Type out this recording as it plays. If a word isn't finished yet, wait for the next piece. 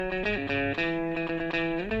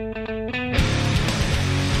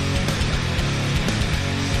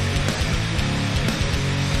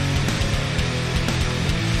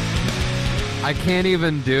I can't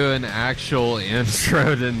even do an actual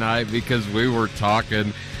intro tonight because we were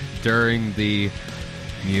talking during the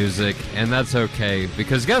music, and that's okay,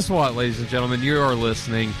 because guess what, ladies and gentlemen, you are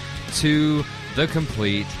listening to The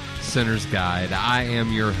Complete Sinner's Guide. I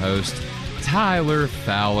am your host, Tyler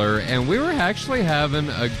Fowler, and we were actually having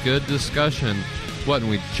a good discussion, wasn't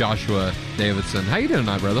we, Joshua Davidson? How you doing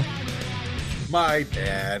tonight, brother? My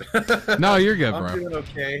bad. No, you're good, bro. I'm doing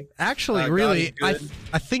okay. Actually, really, I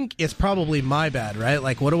think it's probably my bad, right?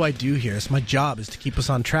 Like, what do I do here? It's my job is to keep us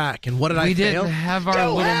on track. And what did I fail? We didn't have our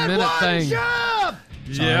little minute thing. Job!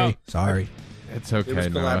 Sorry. It's okay. It was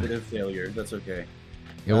Noah. collaborative failure. That's okay.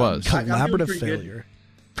 It was. Collaborative failure.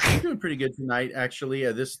 I'm doing pretty good tonight, actually.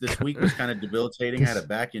 This week was kind of debilitating. I had a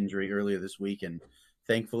back injury earlier this week, and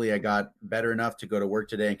thankfully I got better enough to go to work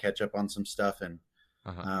today and catch up on some stuff. And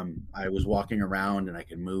I was walking around and I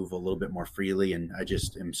can move a little bit more freely, and I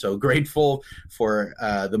just am so grateful for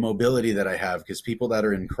the mobility that I have, because people that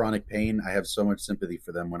are in chronic pain, I have so much sympathy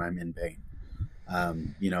for them when I'm in pain.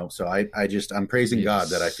 So I'm praising God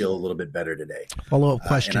that I feel a little bit better today. Follow-up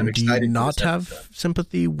question. Do you not have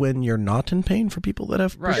sympathy when you're not in pain for people that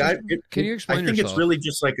have? Right. Can you explain yourself? It's really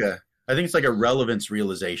just like a relevance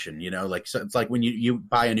realization, like, so it's like when you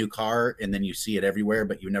buy a new car and then you see it everywhere,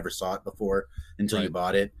 but you never saw it before until you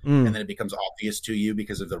bought it. And then it becomes obvious to you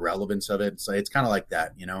because of the relevance of it. So it's kind of like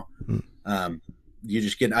that, you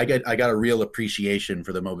just I got a real appreciation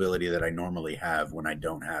for the mobility that I normally have when I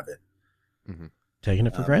don't have it. Mm-hmm. Taking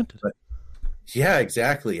it for granted. Yeah,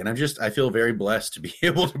 exactly. And I feel very blessed to be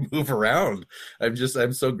able to move around.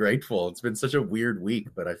 I'm so grateful. It's been such a weird week,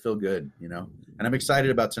 but I feel good, and I'm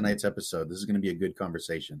excited about tonight's episode. This is going to be a good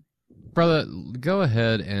conversation. Brother, go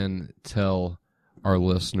ahead and tell our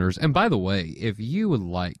listeners. And by the way, if you would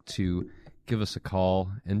like to give us a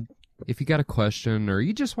call, and if you got a question or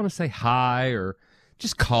you just want to say hi or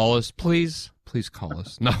just call us, please call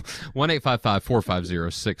us. No,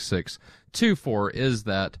 1-855-450-6624 is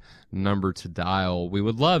that number to dial. We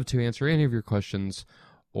would love to answer any of your questions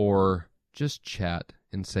or just chat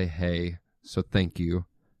and say hey. So thank you.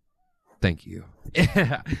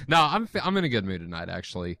 No, I'm in a good mood tonight,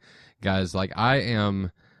 actually, guys. Like,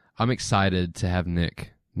 I'm excited to have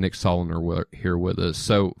Nick Soellner here with us.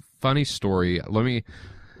 So, funny story.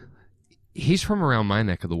 He's from around my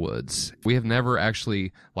neck of the woods. We have never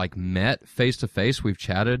actually met face to face. We've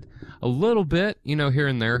chatted a little bit, here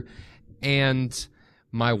and there. And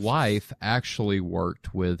my wife actually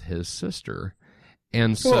worked with his sister.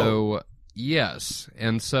 And so, yes.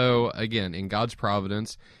 And so, again, in God's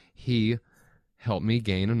providence, he helped me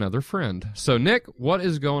gain another friend. So, Nick, what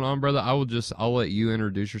is going on, brother? I'll let you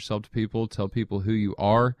introduce yourself to people, tell people who you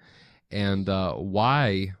are, and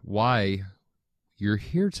why you're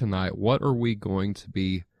here tonight. What are we going to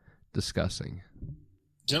be discussing?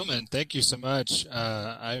 Gentlemen, thank you so much.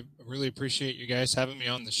 I really appreciate you guys having me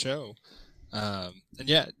on the show. And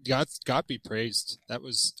yeah, God be praised. That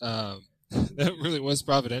was that really was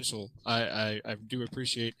providential. I do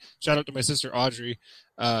appreciate. Shout out to my sister Audrey,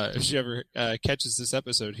 if she ever catches this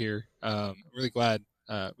episode here. I'm really glad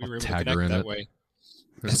we were able to connect that way.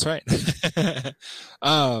 That's right.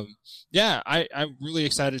 Yeah, I'm really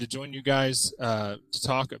excited to join you guys to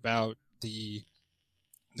talk about the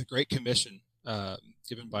Great Commission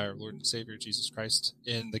given by our Lord and Savior Jesus Christ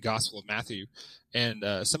in the Gospel of Matthew, and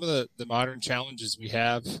some of the modern challenges we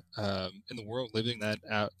have in the world living that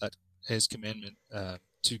out, that His commandment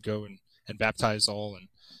to go and baptize all and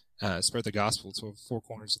spread the gospel to 4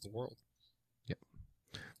 corners of the world.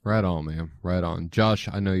 Right on, man. Right on. Josh,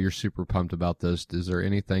 I know you're super pumped about this. Is there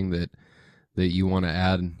anything that you want to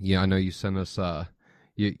add? Yeah, I know you sent us,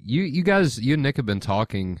 you guys, you and Nick have been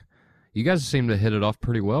talking. You guys seem to hit it off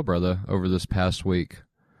pretty well, brother, over this past week.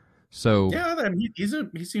 So yeah, I mean, he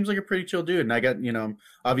seems like a pretty chill dude. And I got,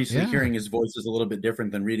 obviously hearing his voice is a little bit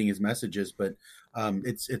different than reading his messages, but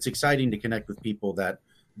it's exciting to connect with people that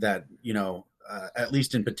at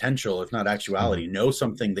least in potential, if not actuality, know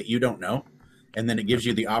something that you don't know. And then it gives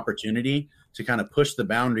you the opportunity to kind of push the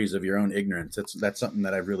boundaries of your own ignorance. That's something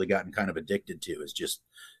that I've really gotten kind of addicted to, is just,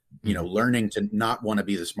 learning to not want to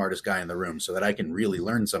be the smartest guy in the room so that I can really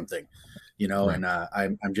learn something, right. And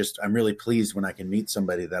I'm really pleased when I can meet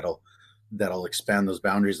somebody that'll expand those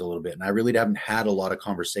boundaries a little bit. And I really haven't had a lot of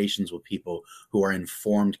conversations with people who are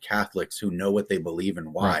informed Catholics who know what they believe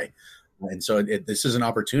and why. Right. And so this is an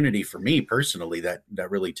opportunity for me personally that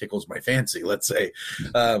really tickles my fancy, let's say.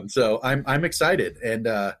 So I'm excited. And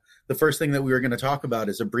the the first thing that we were going to talk about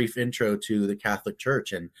is a brief intro to the Catholic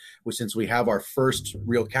Church. And since we have our first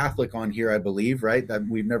real Catholic on here, I believe, right, that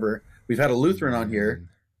we've had a Lutheran on here.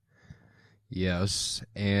 Yes.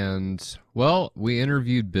 And, well, we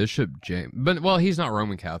interviewed Bishop James, but, well, he's not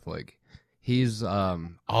Roman Catholic. He's,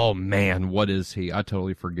 oh man, what is he? I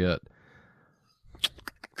totally forget.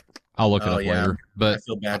 I'll look it up later. But I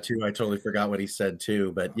feel bad too. I totally forgot what he said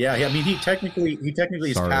too. But yeah, I mean, he technically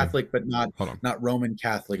is Catholic, but not Roman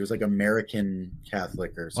Catholic. It was like American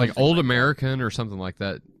Catholic or something. Like Old American or something like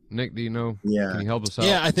that. Nick, do you know? Yeah. Can you help us out?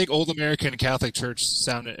 Yeah, I think Old American Catholic Church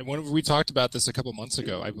sounded. And when we talked about this a couple months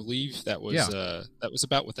ago, I believe that was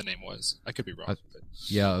about what the name was. I could be wrong.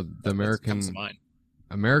 The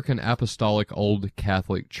American Apostolic Old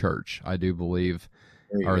Catholic Church, I do believe,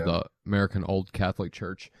 or the American Old Catholic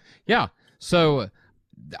Church. Yeah. So,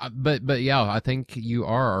 but yeah, I think you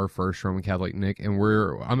are our first Roman Catholic, Nick, and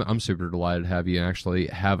I'm super delighted to have you actually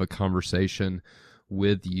have a conversation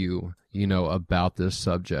with you, about this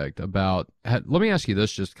subject. Let me ask you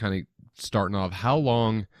this, just kind of starting off. How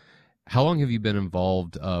long have you been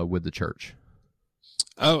involved with the church?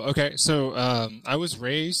 Oh, okay. So I was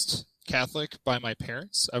raised Catholic by my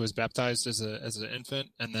parents. I was baptized as an infant,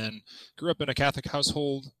 and then grew up in a Catholic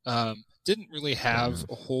household. Didn't really have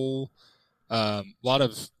a whole lot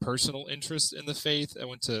of personal interest in the faith. I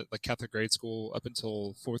went to Catholic grade school up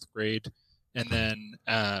until 4th grade, and then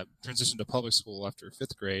transitioned to public school after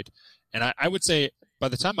 5th grade. And I would say by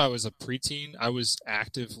the time I was a preteen, I was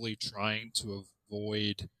actively trying to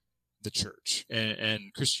avoid the church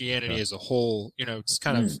and Christianity as a whole. It's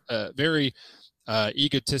kind of very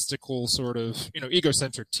egotistical sort of,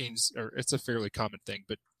 egocentric teens, or it's a fairly common thing,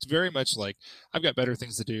 but it's very much like, I've got better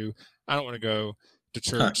things to do. I don't want to go to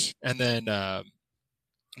church. And then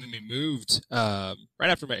when we moved right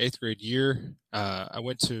after my 8th grade year, I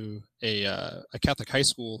went to a Catholic high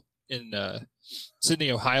school in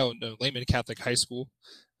Sydney, Ohio, no, Layman Catholic High School.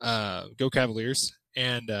 Go Cavaliers.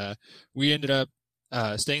 And we ended up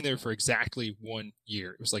staying there for exactly 1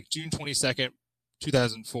 year. It was like June 22nd,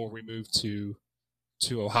 2004, we moved to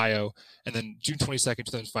Ohio, and then June 22nd,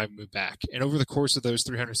 2005, we moved back. And over the course of those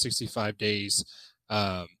 365 days,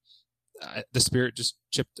 the Spirit just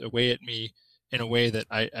chipped away at me in a way that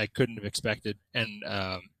I couldn't have expected. And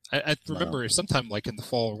I remember sometime like in the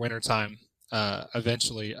fall or winter time,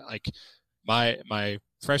 eventually, like my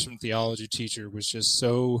freshman theology teacher was just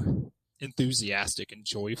so enthusiastic and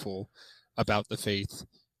joyful about the faith.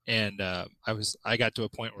 And I got to a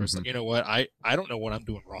point where it's like, you know what, I don't know what I'm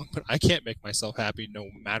doing wrong, but I can't make myself happy no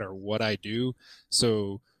matter what I do.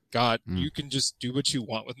 So God, you can just do what you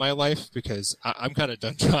want with my life, because I'm kind of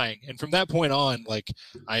done trying. And from that point on, like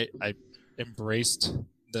I embraced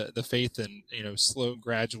the faith in, slow,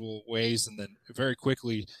 gradual ways, and then very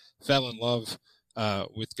quickly fell in love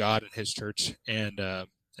with God and His church, and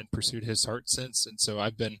pursued His heart since. And so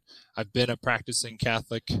I've been a practicing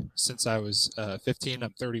Catholic since I was 15.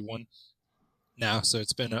 I'm 31 now, so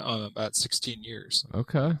it's been about 16 years.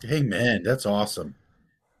 Okay. Amen. That's awesome.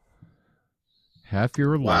 Half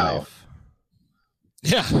your life.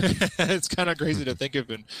 Yeah, it's kind of crazy to think of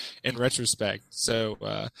in retrospect.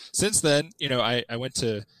 So since then, I went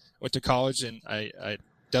to college, and I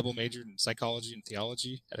double majored in psychology and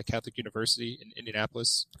theology at a Catholic university in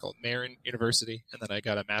Indianapolis called Marin University, and then I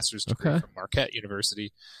got a master's degree from Marquette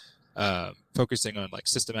University, focusing on like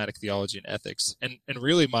systematic theology and ethics. And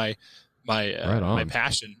really my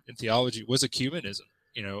passion in theology was ecumenism.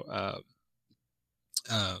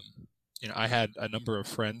 I had a number of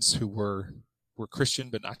friends who were Christian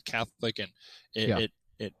but not Catholic, and it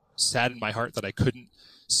saddened my heart that I couldn't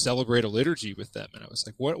celebrate a liturgy with them. And I was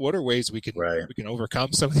like, what are ways we can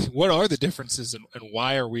overcome some of these? What are the differences, and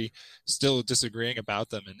why are we still disagreeing about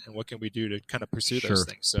them, and what can we do to kind of pursue those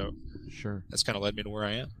things? So that's kind of led me to where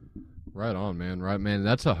I am. Right on, man. Right, man.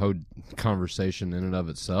 That's a whole conversation in and of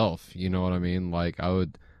itself. You know what I mean? Like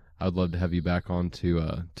I'd love to have you back on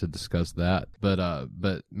to discuss that. But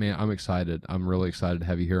man, I'm excited. I'm really excited to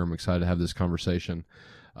have you here. I'm excited to have this conversation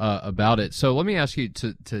about it. So let me ask you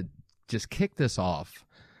to just kick this off.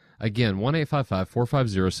 Again,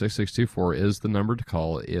 1-855-450-6624 is the number to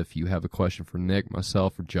call if you have a question for Nick,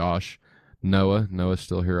 myself, or Josh. Noah's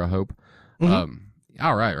still here, I hope.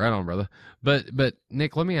 All right on, brother. But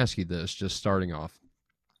Nick, let me ask you this, just starting off.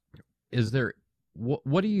 Is there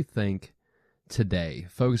what do you think today,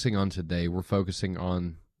 focusing on today, we're focusing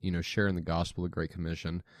on, sharing the gospel, the Great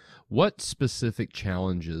Commission. What specific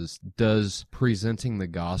challenges does presenting the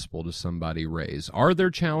gospel to somebody raise? Are there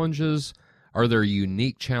challenges? Are there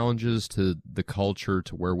unique challenges to the culture,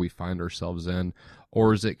 to where we find ourselves in?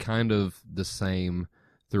 Or is it kind of the same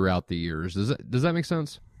throughout the years? Does that make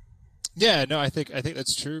sense? Yeah, no, I think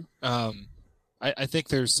that's true. I think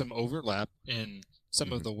there's some overlap in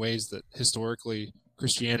some of the ways that historically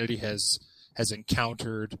Christianity has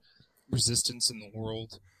encountered resistance in the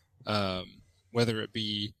world, whether it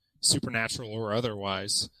be supernatural or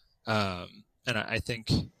otherwise. And I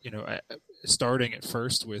think, starting at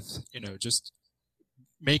first with, just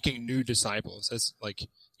making new disciples, as like,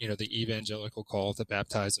 the evangelical call to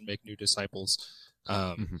baptize and make new disciples.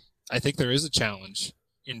 I think there is a challenge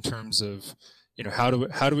in terms of, how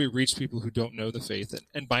do we reach people who don't know the faith?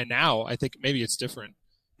 And by now, I think maybe it's different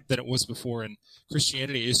than it was before. And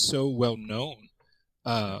Christianity is so well known.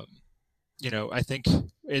 I think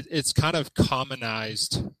it's kind of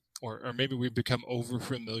commonized, or maybe we've become over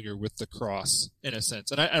familiar with the cross in a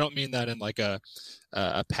sense. And I don't mean that in like a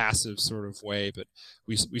passive sort of way, but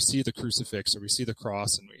we see the crucifix or we see the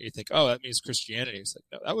cross and we think, oh, that means Christianity. It's like,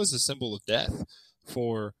 no, that was a symbol of death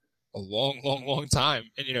for a long, long, long time.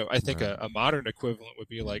 And, I think a modern equivalent would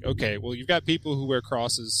be like, okay, well, you've got people who wear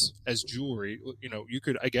crosses as jewelry. You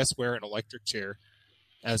could, I guess, wear an electric chair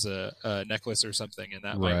as a necklace or something, and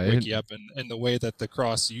that might wake you up in the way that the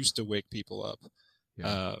cross used to wake people up.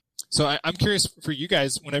 Yeah. So I'm curious for you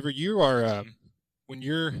guys, whenever you are, when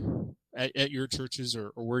you're at your churches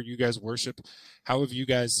or where you guys worship, how have you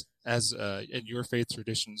guys, as in your faith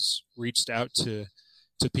traditions, reached out to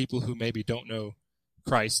people who maybe don't know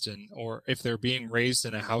Christ, or if they're being raised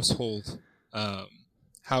in a household,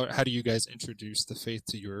 how do you guys introduce the faith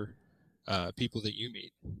to your people that you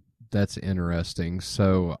meet? That's interesting.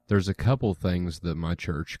 So there's a couple things that my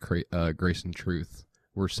church, Grace and Truth,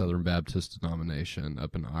 we're Southern Baptist denomination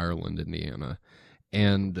up in Ireland, Indiana,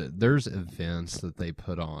 and there's events that they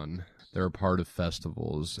put on. They're a part of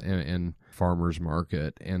festivals and farmers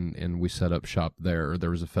market, and we set up shop there. There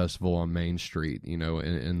was a festival on Main Street, in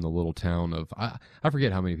the little town of, I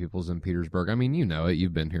forget how many people's in Petersburg. I mean, it.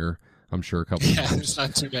 You've been here, I'm sure, a couple of times. There's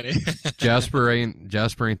not too many. Jasper ain't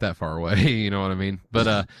that far away, you know what I mean?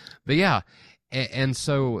 But yeah, and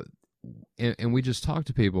so, and we just talk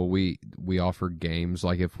to people. We offer games,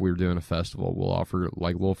 like if we're doing a festival, we'll offer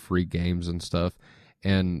like little free games and stuff.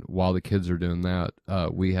 And while the kids are doing that,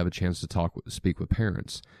 we have a chance to speak with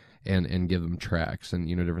parents and give them tracts and,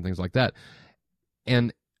 different things like that.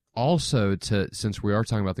 And also since we are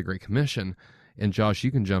talking about the Great Commission, and Josh, you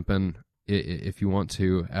can jump in if you want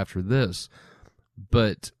to after this,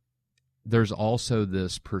 but there's also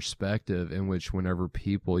this perspective in which whenever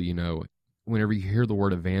people, whenever you hear the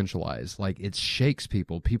word evangelize, like it shakes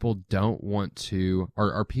people. People don't want to,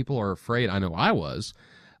 or people are afraid, I know I was,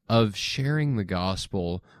 of sharing the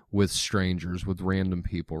gospel with strangers, with random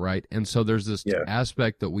people, right? And so there's this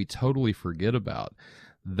aspect that we totally forget about,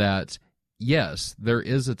 that yes, there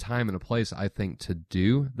is a time and a place, I think, to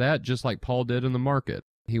do that, just like Paul did in the market.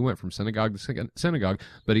 He went from synagogue to synagogue,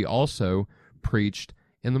 but he also preached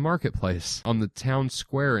in the marketplace on the town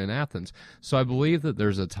square in Athens. So I believe that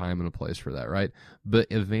there's a time and a place for that, right?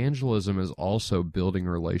 But evangelism is also building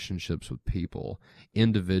relationships with people,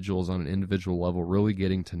 individuals on an individual level, really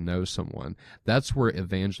getting to know someone. That's where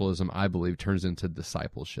evangelism, I believe, turns into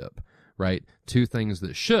discipleship, right? Two things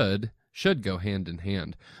that should go hand in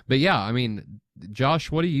hand. But yeah, I mean,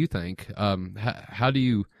 Josh, what do you think? How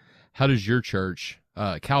does your church,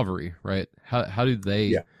 Calvary, right? How do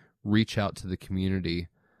they reach out to the community?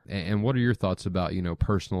 And what are your thoughts about,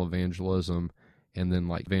 personal evangelism and then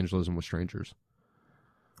like evangelism with strangers?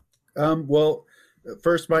 Well,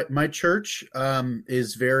 first, my church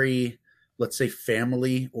is very, let's say,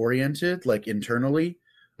 family oriented, like internally.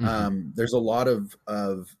 There's a lot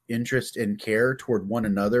of interest and care toward one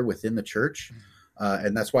another within the church.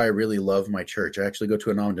 And that's why I really love my church. I actually go to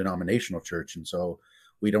a non-denominational church. And so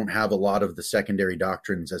we don't have a lot of the secondary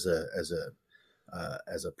doctrines as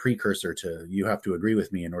a precursor to, you have to agree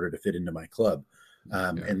with me in order to fit into my club.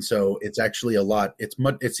 And so it's actually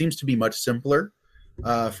it seems to be much simpler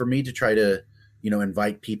for me to try to,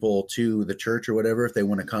 invite people to the church or whatever, if they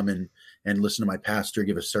want to come and listen to my pastor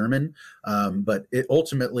give a sermon. But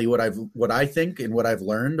ultimately what I think and what I've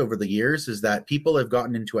learned over the years is that people have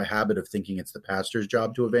gotten into a habit of thinking it's the pastor's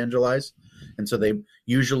job to evangelize. And so they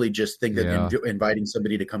usually just think that inviting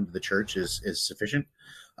somebody to come to the church is sufficient.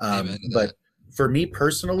 But for me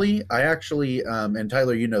personally, I actually, and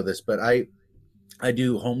Tyler, you know this, but I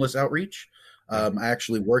do homeless outreach. I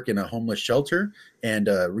actually work in a homeless shelter and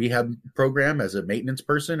a rehab program as a maintenance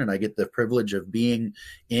person, and I get the privilege of being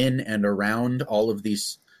in and around all of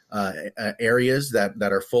these areas that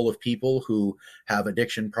are full of people who have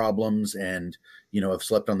addiction problems and, have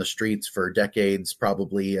slept on the streets for decades,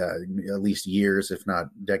 probably at least years, if not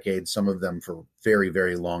decades, some of them for very,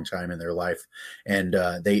 very long time in their life. And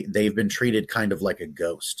they've been treated kind of like a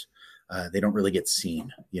ghost. they don't really get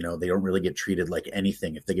seen. They don't really get treated like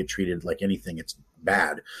anything. If they get treated like anything, it's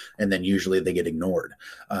bad. And then usually they get ignored.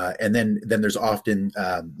 And then there's often,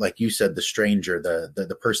 like you said, the stranger,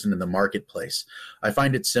 the person in the marketplace. I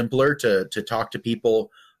find it simpler to talk to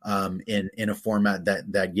people in a format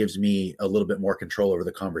that gives me a little bit more control over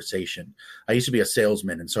the conversation. I used to be a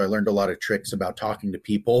salesman, and so I learned a lot of tricks about talking to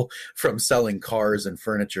people, from selling cars and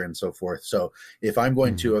furniture and so forth. So if I'm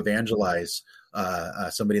going to evangelize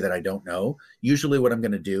somebody that I don't know, usually what I'm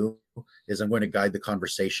going to do is I'm going to guide the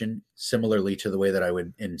conversation similarly to the way that I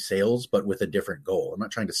would in sales, but with a different goal. I'm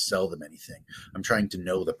not trying to sell them anything. I'm trying to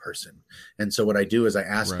know the person. And so what I do is I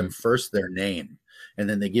ask them first their name, and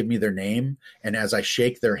then they give me their name. And as I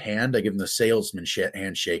shake their hand, I give them the salesman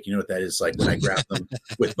handshake. You know what that is like, when I grab them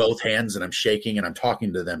with both hands and I'm shaking and I'm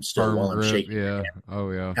talking to them still while I'm shaking. Yeah.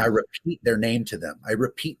 Oh, yeah. I repeat their name to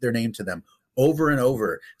them. Over and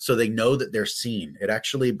over, so they know that they're seen. It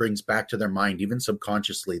actually brings back to their mind, even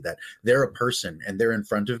subconsciously, that they're a person and they're in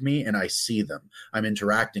front of me and I see them. I'm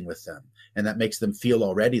interacting with them. And that makes them feel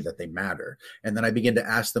already that they matter. And then I begin to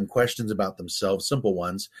ask them questions about themselves, simple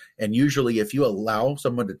ones. And usually if you allow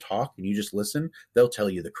someone to talk and you just listen, they'll tell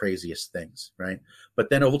you the craziest things, right? But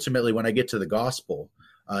then ultimately, when I get to the gospel,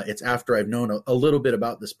 it's after I've known a little bit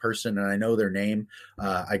about this person and I know their name.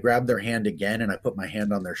 I grab their hand again and I put my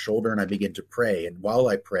hand on their shoulder and I begin to pray. And while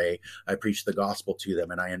I pray, I preach the gospel to them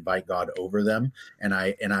and I invite God over them. And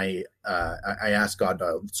I ask God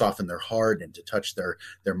to soften their heart and to touch their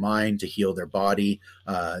mind, to heal their body,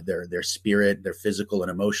 their spirit, their physical and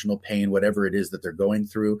emotional pain, whatever it is that they're going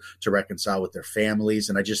through, to reconcile with their families.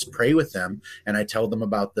 And I just pray with them and I tell them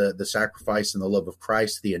about the sacrifice and the love of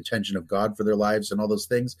Christ, the intention of God for their lives and all those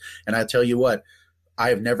things. And I tell you what, I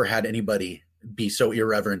have never had anybody be so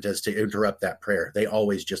irreverent as to interrupt that prayer. They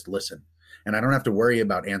always just listen. And I don't have to worry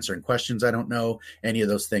about answering questions I don't know, any of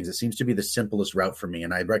those things. It seems to be the simplest route for me.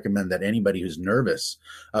 And I'd recommend that anybody who's nervous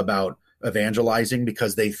about evangelizing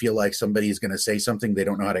because they feel like somebody's going to say something they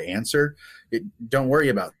don't know how to answer, don't worry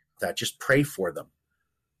about that. Just pray for them.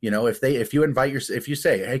 If you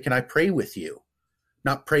say, hey, can I pray with you?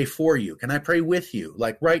 Not pray for you. Can I pray with you?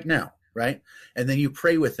 Like right now. Right. And then you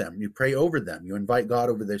pray with them, you pray over them, you invite God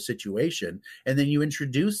over their situation, and then you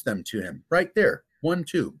introduce them to him right there. 1,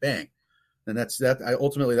 2, bang. And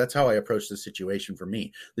ultimately, that's how I approach the situation for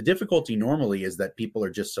me. The difficulty normally is that people are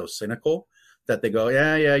just so cynical that they go,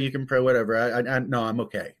 yeah, you can pray, whatever. No, I'm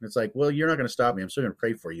okay. And it's like, well, you're not going to stop me. I'm still going to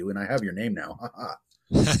pray for you. And I have your name now.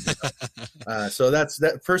 So that's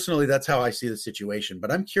personally, that's how I see the situation.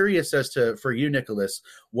 But I'm curious as to, for you, Nicholas,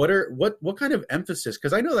 what kind of emphasis,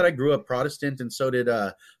 because I know that I grew up Protestant and so did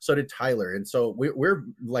Tyler. And so we're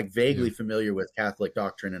like vaguely familiar with Catholic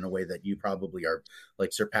doctrine in a way that you probably are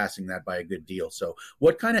like surpassing that by a good deal. So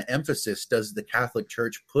what kind of emphasis does the Catholic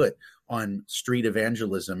Church put on street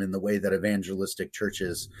evangelism in the way that evangelistic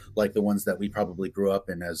churches, like the ones that we probably grew up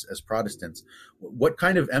in as Protestants, what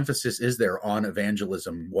kind of emphasis is there on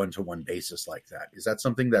evangelism one-to-one basis like that? Is that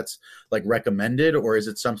something that's like recommended, or is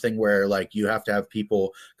it something where like you have to have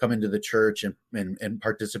people come into the church and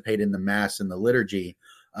participate in the mass and the liturgy,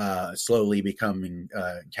 slowly becoming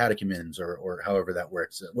catechumens or however that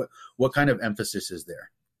works? What kind of emphasis is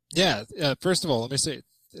there? Yeah. First of all, let me say,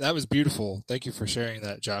 that was beautiful. Thank you for sharing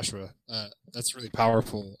that, Joshua. That's really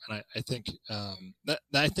powerful, and I think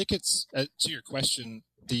I think it's to your question.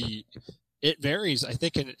 It varies. I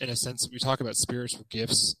think in a sense, we talk about spiritual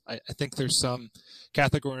gifts. I think there's some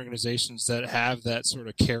Catholic organizations that have that sort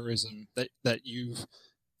of charism that you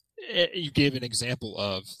gave an example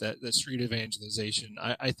of, that street evangelization.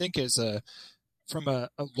 I think from a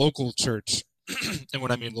local church, and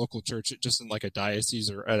when I mean local church, just in like a diocese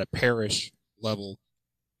or at a parish level,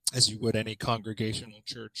 as you would any congregational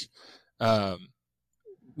church,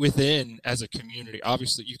 within as a community,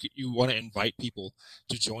 obviously you want to invite people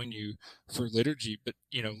to join you for liturgy, but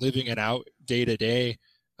living it out day to day,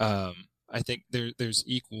 I think there's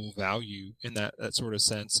equal value in that sort of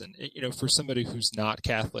sense. And for somebody who's not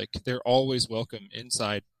Catholic, they're always welcome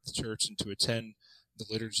inside the church and to attend the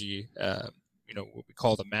liturgy, what we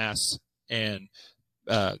call the Mass, and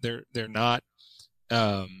they're not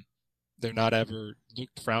ever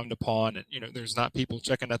frowned upon, and there's not people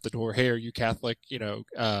checking at the door, hey, are you Catholic?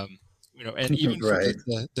 And even right.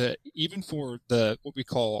 for the what we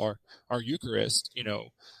call our Eucharist,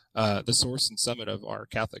 the source and summit of our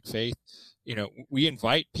Catholic faith, we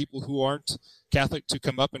invite people who aren't Catholic to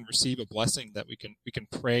come up and receive a blessing that we can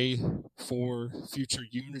pray for future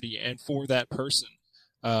unity and for that person.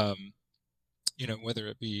 Whether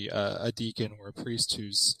it be a deacon or a priest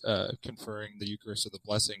who's conferring the Eucharist or the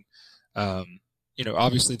blessing.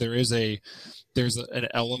 obviously there's an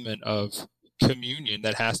element of communion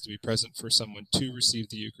that has to be present for someone to receive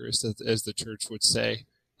the Eucharist, as the church would say.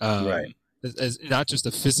 Right. As not just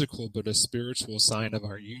a physical, but a spiritual sign of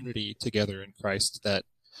our unity together in Christ. That,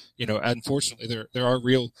 unfortunately, there are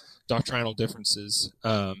real doctrinal differences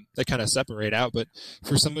that kind of separate out. But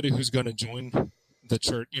for somebody who's going to join the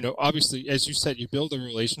church, obviously, as you said, you build a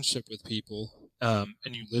relationship with people,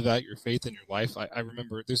 and you live out your faith in your life. I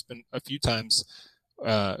remember there's been a few times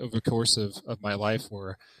over the course of my life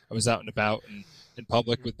where I was out and about and in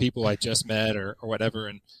public with people I just met or whatever,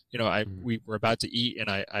 and we were about to eat, and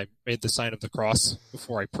I made the sign of the cross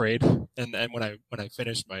before I prayed, and when I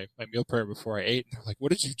finished my meal prayer before I ate, and they're like,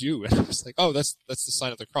 "What did you do?" And I was like, "Oh, that's the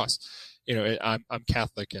sign of the cross." I'm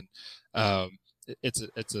Catholic, and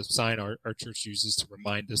it's a sign our church uses to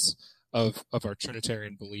remind us of our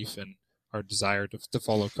Trinitarian belief and our desire to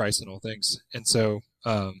follow Christ in all things. And so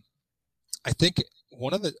I think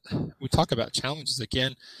we talk about challenges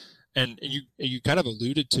again, and you kind of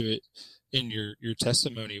alluded to it in your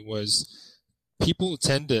testimony, was people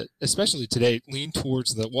tend to, especially today, lean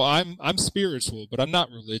towards I'm spiritual, but I'm not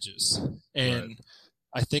religious. And right.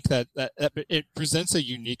 I think that it presents a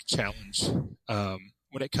unique challenge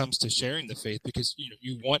when it comes to sharing the faith, because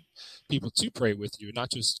you want people to pray with you,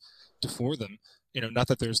 not just for them. Not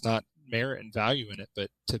that there's not merit and value in it, but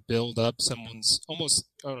to build up someone's almost,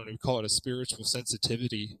 I don't know, we call it a spiritual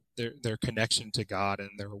sensitivity, their connection to God and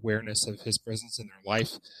their awareness of His presence in their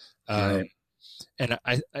life. Right. And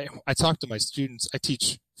I talk to my students. I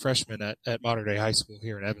teach freshmen at Modern Day High School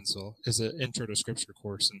here in Evansville. It's an Intro to Scripture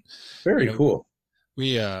course, and very cool.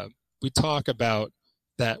 We talk about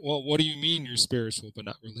that. Well, what do you mean you're spiritual but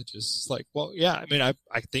not religious? It's like, well, yeah, I mean, I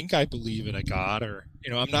think I believe in a God, or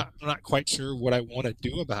I'm not quite sure what I want to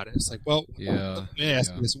do about it. It's like, well, yeah. Let me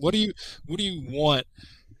ask you this: what do you want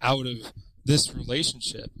out of this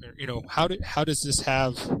relationship? Or, how does this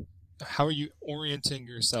have? How are you orienting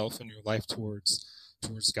yourself in your life towards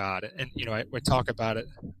God? And I talk about it.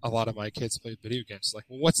 A lot of my kids play video games. Like,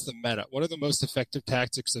 well, what's the meta? What are the most effective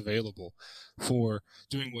tactics available for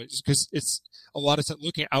doing what? Because it's a lot of time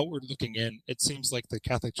looking outward, looking in. It seems like the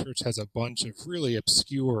Catholic Church has a bunch of really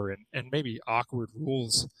obscure and maybe awkward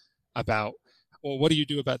rules about, well, what do you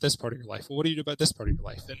do about this part of your life? Well, what do you do about this part of your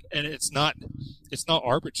life? And it's not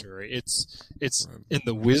arbitrary. It's in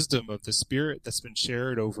the wisdom of the Spirit that's been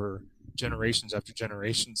shared over generations after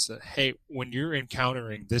generations, that, hey, when you're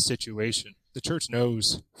encountering this situation, the church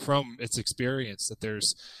knows from its experience that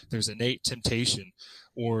there's innate temptation,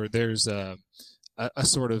 or there's a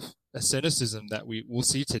sort of a cynicism that we will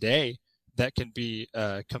see today that can be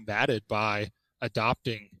combated by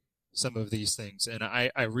adopting some of these things. And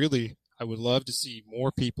I would love to see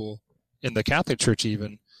more people in the Catholic Church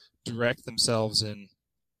even direct themselves in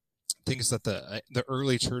things that the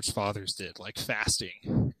early church fathers did, like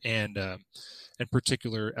fasting and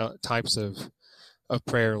particular types of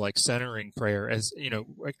prayer, like centering prayer. As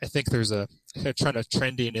I think there's a kind of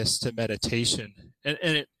trendiness to meditation,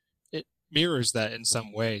 and it mirrors that in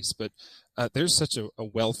some ways. But there's such a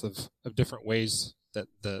wealth of different ways that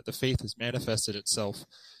the faith has manifested itself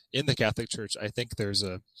in the Catholic Church. I think there's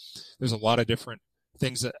a lot of different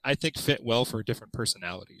things that I think fit well for different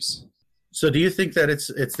personalities. So do you think that it's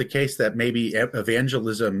the case that maybe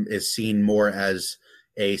evangelism is seen more as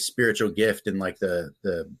a spiritual gift in like the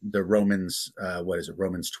Romans,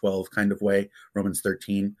 Romans 12 kind of way, Romans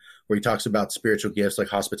 13, where he talks about spiritual gifts like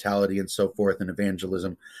hospitality and so forth and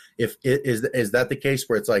evangelism? Is that the case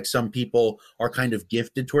where it's like some people are kind of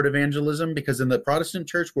gifted toward evangelism? Because in the Protestant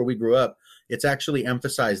church where we grew up, it's actually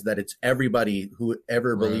emphasized that it's everybody who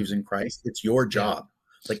ever believes in Christ. It's your job.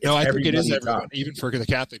 Like, no, I think it is everyone, even for the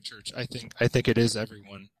Catholic Church. I think it is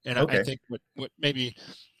everyone, and okay. I think what maybe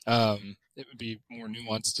it would be more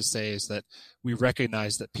nuanced to say is that we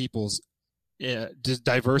recognize that people's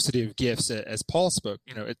diversity of gifts, as Paul spoke.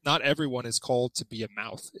 Not everyone is called to be a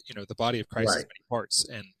mouth. The body of Christ has many parts,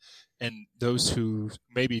 and those who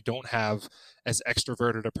maybe don't have as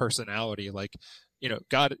extroverted a personality, like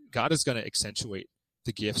God is going to accentuate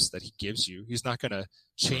the gifts that He gives you. He's not going to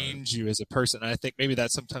change you as a person. And I think maybe that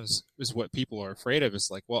sometimes is what people are afraid of. It's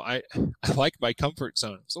like, well, I like my comfort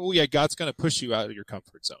zone. So, yeah, God's going to push you out of your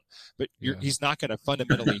comfort zone. But He's not going to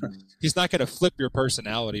fundamentally, He's not going to flip your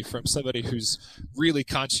personality from somebody who's really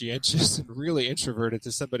conscientious and really introverted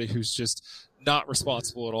to somebody who's just not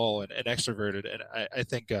responsible at all and extroverted. And I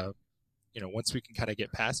think, once we can kind of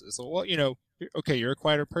get past it, so, well, okay, you're a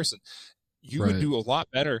quieter person. You would do a lot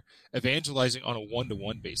better evangelizing on a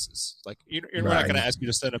one-to-one basis. Like, we're not going to ask you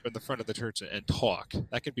to stand up in the front of the church and talk.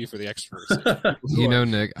 That could be for the extroverts.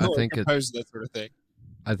 Nick, I think it's that sort of thing.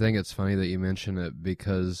 I think it's funny that you mention it,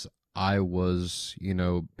 because I was,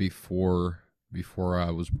 before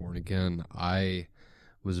I was born again, I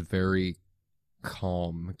was very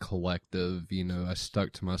calm, collective. I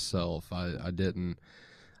stuck to myself. I didn't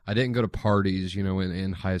go to parties,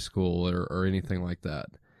 in high school or anything like that.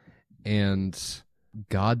 And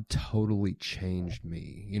God totally changed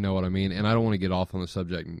me. You know what I mean? And I don't want to get off on the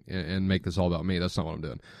subject and make this all about me. That's not what I'm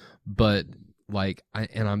doing. But like,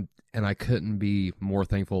 I couldn't be more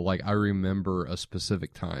thankful. Like, I remember a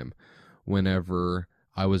specific time whenever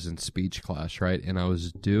I was in speech class, right? And I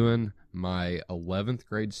was doing my 11th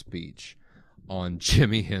grade speech on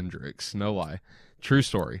Jimi Hendrix. No lie. True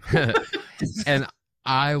story. And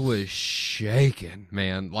I was shaking,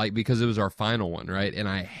 man, like, because it was our final one, right? And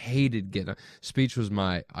I hated getting speech was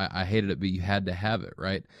I hated it, but you had to have it,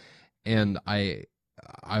 right? And I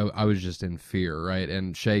was just in fear, right?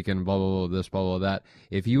 And shaking, blah, blah, blah, this, blah, blah, that.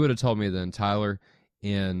 If you would have told me then, Tyler,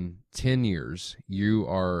 in 10 years,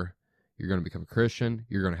 you're going to become a Christian,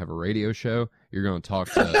 you're going to have a radio show, you're going to talk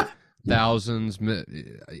to thousands,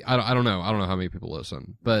 I don't know how many people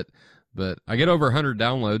listen, but I get over 100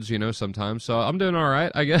 downloads, sometimes, so I'm doing all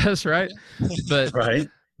right, I guess, right? But Right.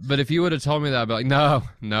 But if you would have told me that, I'd be like, no.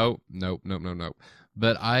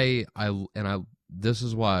 But this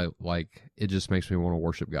is why, like, it just makes me want to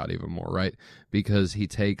worship God even more, right? Because he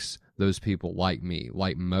takes those people like me,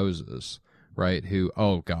 like Moses, right? Who,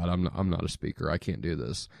 oh God, I'm not a speaker, I can't do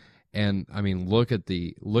this. And I mean, look at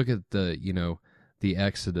the the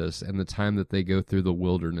Exodus and the time that they go through the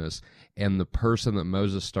wilderness, and the person that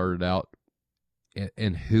Moses started out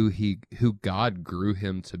and who God grew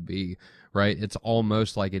him to be, right? It's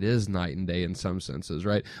almost like it is night and day in some senses,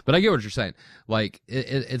 right? But I get what you're saying. Like,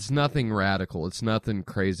 it's nothing radical. It's nothing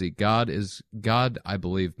crazy. God, I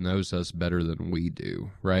believe, knows us better than we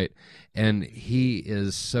do, right? And he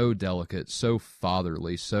is so delicate, so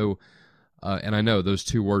fatherly, so and I know those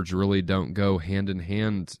two words really don't go hand in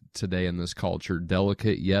hand today in this culture,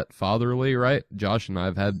 delicate yet fatherly, right? Josh and I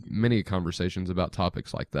have had many conversations about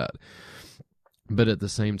topics like that. But at the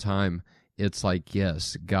same time, it's like,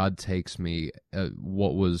 yes, God takes me,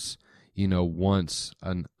 what was, once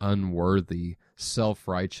an unworthy,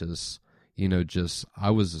 self-righteous, I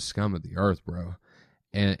was the scum of the earth, bro.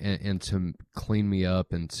 And to clean me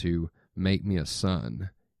up and to make me a son.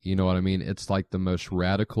 You know what I mean? It's like the most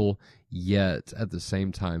radical, yet at the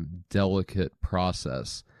same time delicate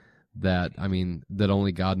process that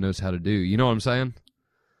only God knows how to do. You know what I'm saying?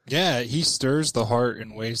 Yeah, he stirs the heart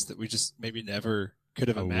in ways that we just maybe never could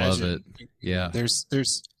have imagined. Love it. Yeah. There's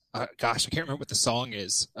gosh, I can't remember what the song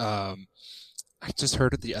is. I just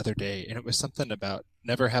heard it the other day, and it was something about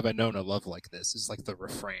 "Never have I known a love like this" is like the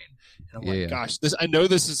refrain. And I'm like, gosh, I know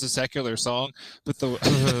this is a secular song, but the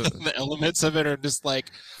the elements of it are just like,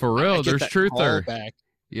 for real. There's truth there.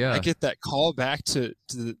 Yeah, I get that call back to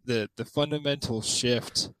the fundamental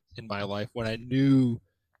shift in my life when I knew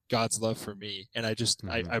God's love for me, and I just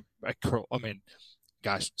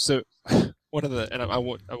gosh. So one of the, and I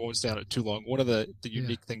won't stay on it too long. One of the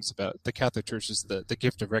unique things about the Catholic Church is the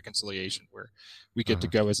gift of reconciliation, where we get to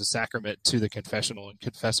go as a sacrament to the confessional and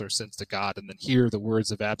confess our sins to God, and then hear the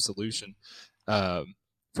words of absolution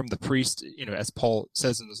from the priest. As Paul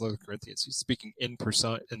says in his letter to Corinthians, he's speaking in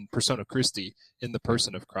persona Christi, in the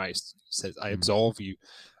person of Christ. He says, "I absolve you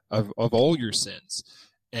of all your sins,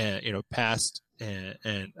 and past."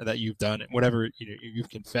 And that you've done, whatever you've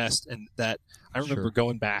confessed, and that I remember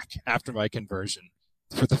going back after my conversion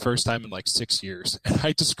for the first time in like 6 years, and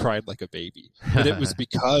I just cried like a baby. But it was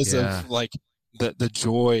because of like the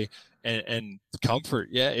joy and comfort.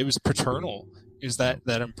 Yeah, it was paternal. It was that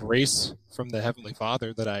embrace from the Heavenly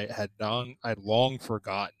Father that I'd long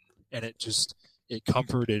forgotten, and it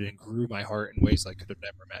comforted and grew my heart in ways I could have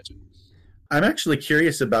never imagined. I'm actually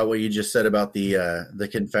curious about what you just said about the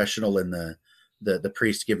confessional and the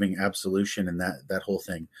priest giving absolution and that whole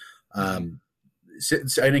thing. And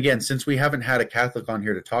again, since we haven't had a Catholic on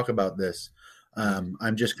here to talk about this,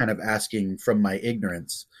 I'm just kind of asking from my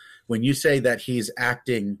ignorance. When you say that he's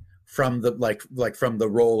acting from the from the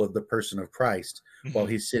role of the person of Christ, while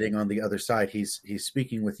he's sitting on the other side, he's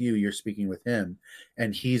speaking with you, you're speaking with him,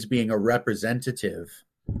 and he's being a representative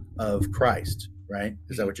of Christ, right?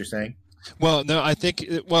 Is that what you're saying? Well, no, I think,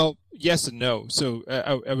 yes and no. So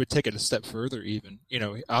I would take it a step further even.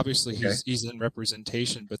 Obviously he's in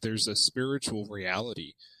representation, but there's a spiritual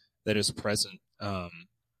reality that is present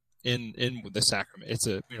in the sacrament. It's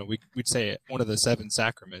we'd say one of the 7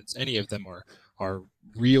 sacraments. Any of them are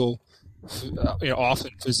real,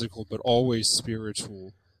 often physical, but always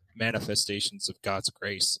spiritual manifestations of God's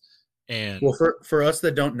grace. And well, for us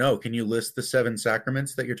that don't know, can you list the 7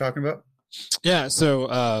 sacraments that you're talking about? Yeah,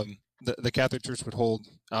 so the Catholic Church would hold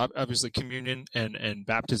obviously communion and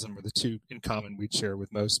baptism are the two in common we'd share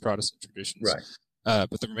with most Protestant traditions. Right.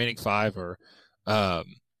 But the remaining five are,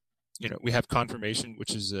 we have confirmation,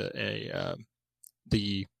 which is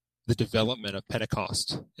the development of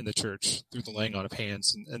Pentecost in the church through the laying on of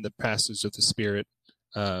hands and the passage of the Spirit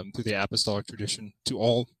through the apostolic tradition to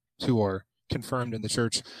all who are confirmed in the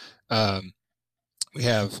church. We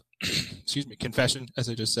have, confession, as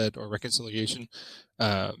I just said, or reconciliation,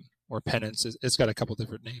 or penance. It's got a couple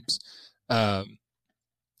different names. We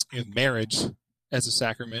have marriage as a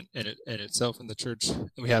sacrament in itself in the church. And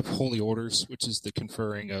we have holy orders, which is the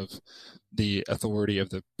conferring of the authority of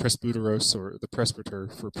the presbyteros or the presbyter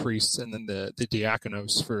for priests, and then the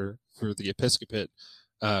diakonos for the episcopate,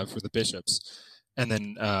 for the bishops. And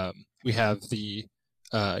then we have the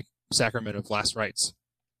sacrament of last rites,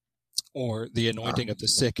 or the anointing of the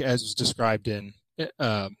sick, as was described in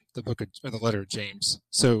the book or the letter of James.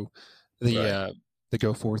 So the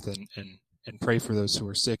go forth and pray for those who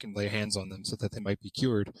are sick and lay hands on them so that they might be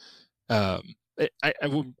cured. I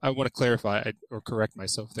want to clarify or correct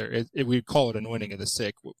myself there. We call it anointing of the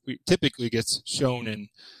sick. We typically gets shown in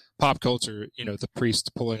pop culture, the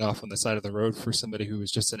priest pulling off on the side of the road for somebody who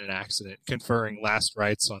was just in an accident, conferring last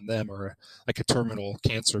rites on them, or like a terminal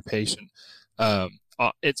cancer patient.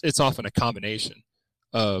 It's often a combination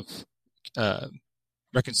of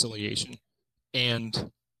reconciliation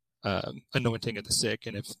and anointing of the sick,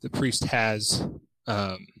 and if the priest has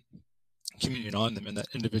communion on them and that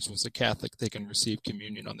individual is a Catholic, they can receive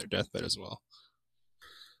communion on their deathbed as well.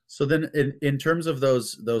 So then in terms of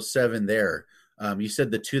those seven there, you said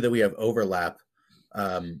the two that we have overlap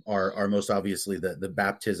are most obviously the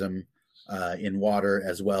baptism in water,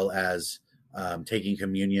 as well as taking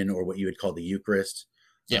communion, or what you would call the Eucharist.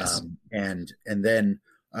 Yes. And then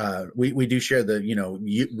we do share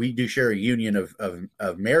we do share a union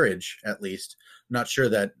of marriage, at least. I'm not sure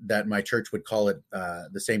that my church would call it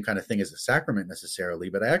the same kind of thing as a sacrament necessarily,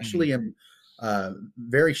 but I actually am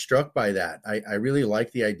very struck by that. I really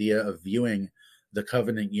like the idea of viewing the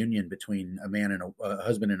covenant union between a man and a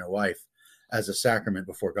husband and a wife as a sacrament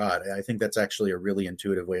before God. I think that's actually a really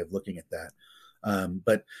intuitive way of looking at that.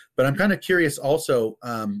 But I'm kind of curious also,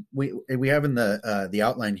 we have in the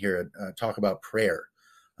outline here talk about prayer.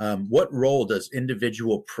 What role does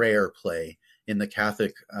individual prayer play in the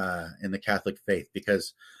Catholic faith?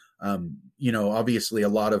 Because obviously a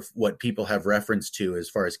lot of what people have reference to as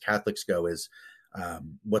far as Catholics go is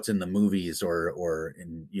what's in the movies or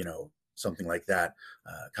in something like that,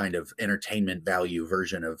 kind of entertainment value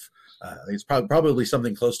version of it's probably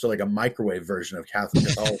something close to like a microwave version of Catholic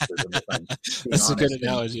Catholicism. That's a good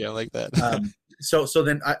analogy. I like that. So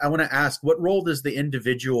then I want to ask, what role does the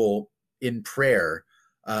individual in prayer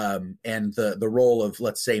and the role of,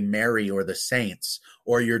 let's say, Mary or the saints,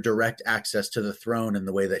 or your direct access to the throne in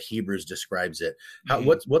the way that Hebrews describes it?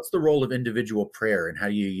 What's the role of individual prayer, and how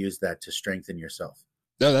do you use that to strengthen yourself?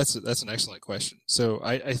 No, that's an excellent question. So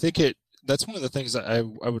I think that's one of the things that I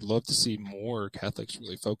would love to see more Catholics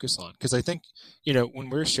really focus on, because I think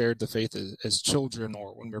when we're shared the faith as children,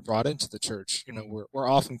 or when we're brought into the church, we're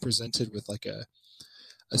often presented with like a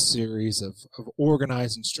series of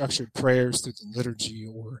organized and structured prayers through the liturgy,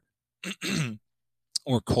 or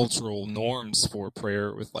or cultural norms for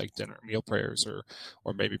prayer, with like dinner meal prayers,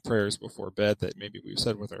 or maybe prayers before bed that maybe we've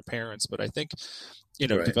said with our parents. But I think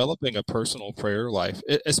Right. developing a personal prayer life,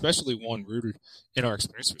 especially one rooted in our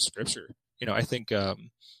experience with Scripture. I think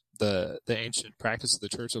the ancient practice of the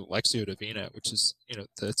Church of Lectio Divina, which is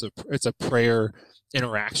it's a prayer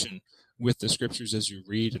interaction with the Scriptures as you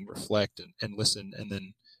read and reflect and listen,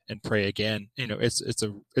 and pray again. It's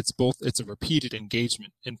a repeated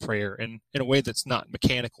engagement in prayer, and in a way that's not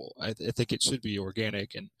mechanical. I think it should be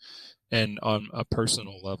organic and on a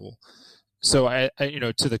personal level. So I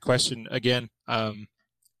to the question again,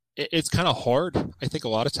 it's kind of hard, I think, a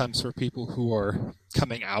lot of times for people who are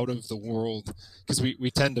coming out of the world, because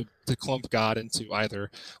we tend to clump God into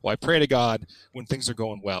either, well, I pray to God when things are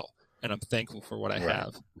going well, and I'm thankful for what I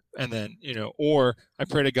have. And then, or I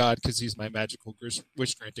pray to God because he's my magical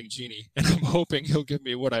wish granting genie, and I'm hoping he'll give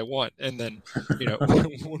me what I want. And then,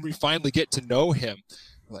 when we finally get to know him,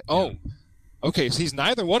 we're like, oh, okay, so he's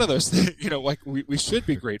neither one of those things. Like we should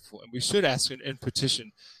be grateful, and we should ask and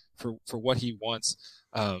petition for what he wants.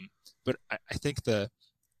 But I think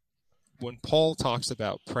when Paul talks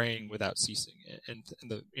about praying without ceasing, and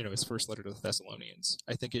his first letter to the Thessalonians,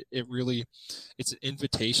 I think it really, it's an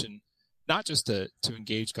invitation not just to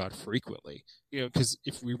engage God frequently, because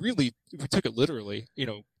if we took it literally,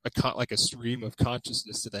 like a stream of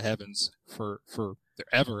consciousness to the heavens for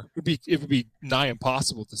ever. It would be nigh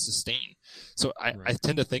impossible to sustain. So I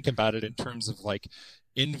tend to think about it in terms of like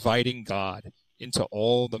inviting God into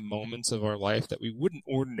all the moments of our life that we wouldn't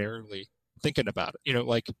ordinarily thinking about it.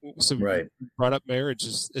 Like, so Right. we brought up marriage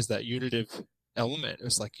is that unitive element.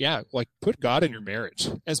 It's like, yeah, like put God in your marriage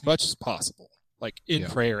as much as possible. Like in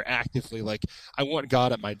prayer actively, like I want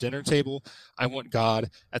God at my dinner table. I want God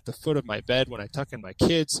at the foot of my bed when I tuck in my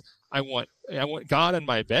kids. I want God in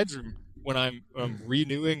my bedroom when I'm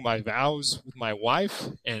renewing my vows with my wife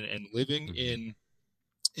and living in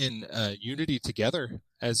unity together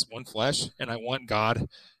as one flesh. And I want God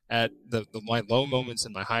at my low moments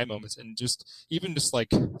and my high moments, and just like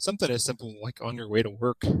something as simple like on your way to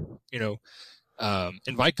work,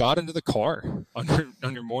 invite God into the car on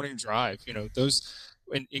your morning drive. Those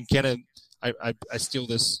and kind of I steal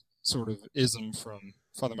this sort of ism from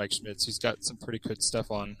Father Mike Schmitz. He's got some pretty good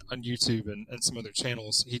stuff on YouTube and some other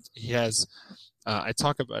channels. He has I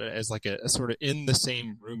talk about it as like a sort of in the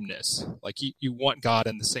same roomness. Like you want God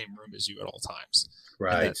in the same room as you at all times.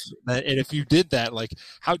 Right. And if you did that, like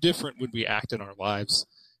how different would we act in our lives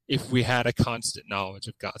if we had a constant knowledge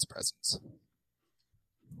of God's presence?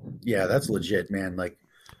 Yeah, that's legit, man. Like,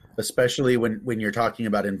 especially when you're talking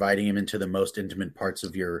about inviting him into the most intimate parts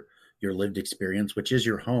of your lived experience, which is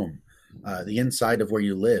your home, the inside of where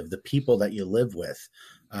you live, the people that you live with.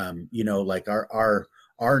 Like our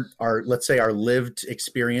let's say our lived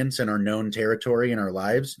experience and our known territory in our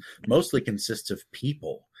lives mostly consists of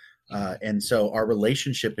people. And so our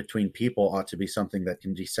relationship between people ought to be something that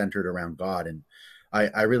can be centered around God. And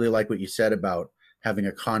I really like what you said about having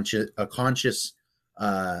a conscious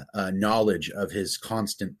knowledge of his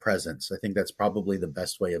constant presence. I think that's probably the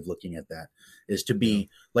best way of looking at that, is to be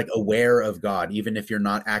like aware of God, even if you're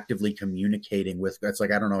not actively communicating with. That's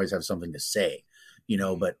like, I don't always have something to say,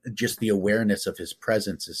 but just the awareness of his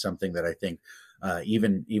presence is something that I think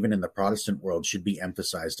even in the Protestant world should be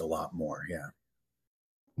emphasized a lot more. Yeah.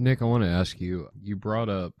 Nick, I want to ask you, you brought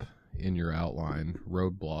up in your outline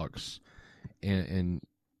roadblocks, and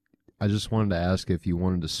I just wanted to ask if you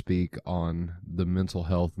wanted to speak on the mental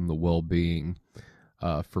health and the well-being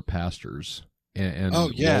for pastors and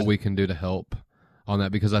what we can do to help on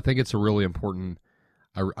that, because I think it's a really important.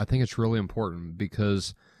 I think it's really important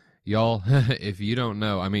because y'all, if you don't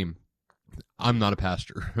know, I mean, I'm not a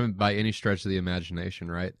pastor by any stretch of the imagination,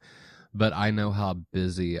 right? But I know how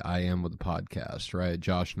busy I am with the podcast, right?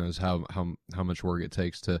 Josh knows how much work it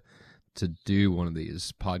takes to do one of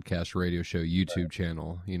these podcast radio show YouTube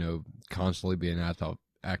channel, constantly being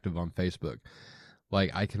active on Facebook.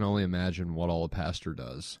 Like, I can only imagine what all a pastor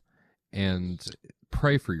does. And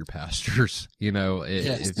pray for your pastors.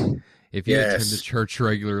 If you attend to church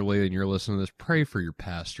regularly and you're listening to this, pray for your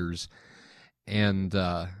pastors. And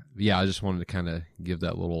I just wanted to kind of give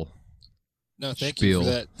that little thank spiel. You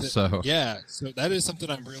for that. So that is something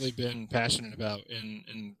I've really been passionate about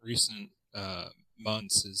in recent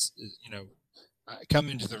months is I come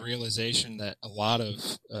into the realization that a lot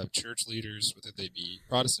of church leaders, whether they be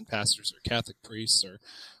Protestant pastors or Catholic priests,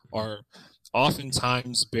 are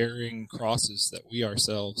oftentimes bearing crosses that we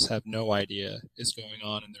ourselves have no idea is going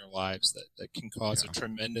on in their lives that can cause a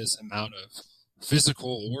tremendous amount of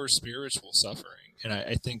physical or spiritual suffering. And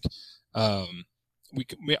I think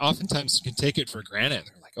we oftentimes can take it for granted.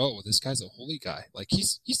 They're like, oh, well, this guy's a holy guy. Like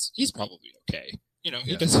he's probably okay.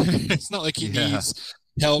 He doesn't. It's not like he needs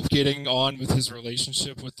help getting on with his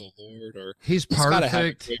relationship with the Lord, or he's perfect.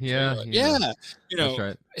 That's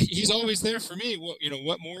right. He's always there for me.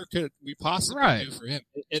 What more could we possibly do for him?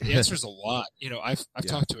 It answers a lot. I've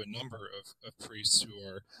talked to a number of priests who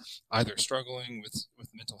are either struggling with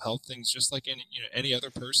mental health things, just like any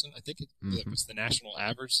other person. I think that was the national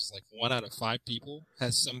average is like 1 out of 5 people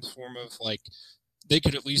has some form of like. They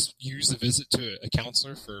could at least use a visit to a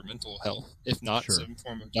counselor for mental health, if not some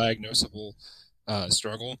form of diagnosable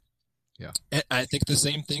struggle. Yeah. And I think the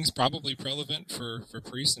same thing's probably relevant for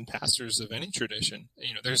priests and pastors of any tradition.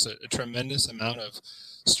 There's a tremendous amount of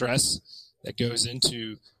stress that goes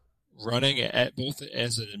into running at both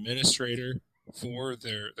as an administrator for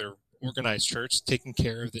their organized church, taking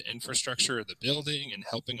care of the infrastructure of the building and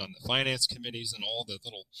helping on the finance committees and all the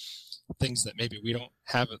little things that maybe we don't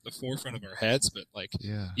have at the forefront of our heads, but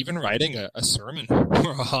even writing a sermon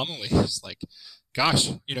or a homily is like, gosh,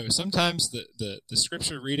 sometimes the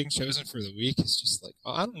scripture reading chosen for the week is just like,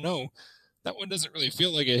 oh, I don't know, that one doesn't really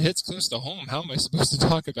feel like it hits close to home. How am I supposed to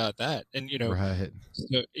talk about that? And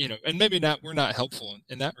so, and maybe we're not helpful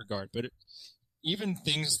in that regard, but even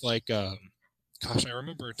things like, I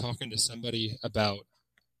remember talking to somebody about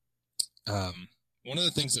one of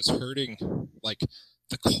the things that's hurting, like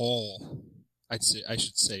the call, I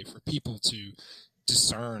should say, for people to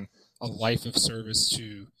discern a life of service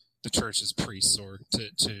to the church as priests, or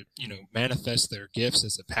to manifest their gifts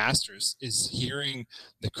as a pastor, is hearing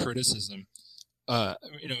the criticism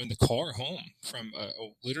in the car home from a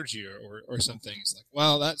liturgy or something. It's like,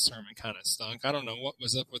 well, that sermon kind of stunk. I don't know what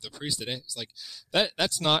was up with the priest today. It's like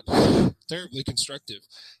that's not terribly constructive.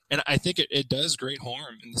 And I think it does great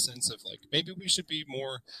harm in the sense of, like, maybe we should be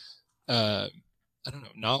more,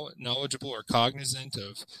 knowledgeable or cognizant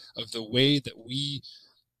of the way that we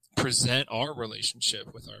present our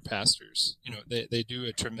relationship with our pastors. They do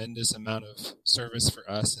a tremendous amount of service for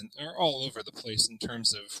us, and are all over the place in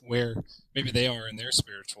terms of where maybe they are in their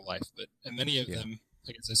spiritual life. And many of them,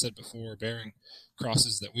 like as I said before, are bearing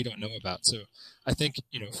crosses that we don't know about. So I think,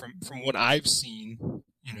 from what I've seen,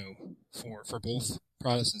 for both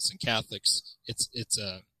Protestants and Catholics, it's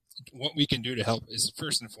what we can do to help is,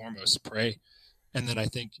 first and foremost, pray. And then I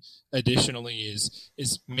think additionally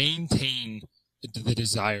is maintain the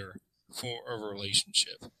desire for a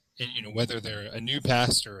relationship. And, whether they're a new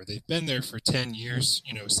pastor or they've been there for 10 years,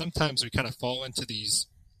 sometimes we kind of fall into these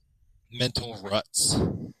mental ruts,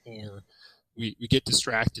 or we get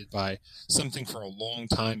distracted by something for a long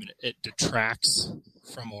time, and it detracts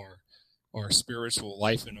from our spiritual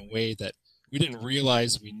life in a way that we didn't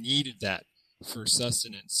realize we needed that for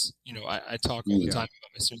sustenance. I talk all the time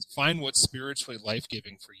about my students: find what's spiritually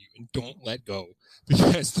life-giving for you and don't let go,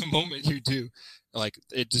 because the moment you do, like,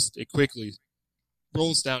 it quickly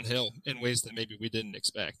rolls downhill in ways that maybe we didn't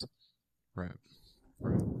expect. Right.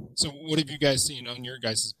 So what have you guys seen on your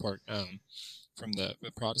guys' part from the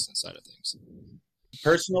Protestant side of things?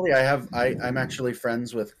 Personally, I'm actually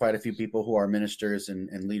friends with quite a few people who are ministers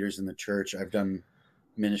and leaders in the church. I've done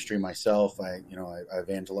ministry myself. I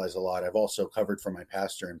evangelize a lot. I've also covered for my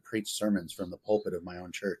pastor and preached sermons from the pulpit of my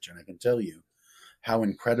own church. And I can tell you how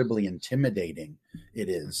incredibly intimidating it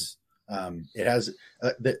is. It has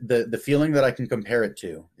the feeling that I can compare it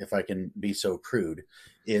to, if I can be so crude,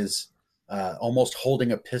 is almost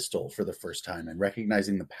holding a pistol for the first time and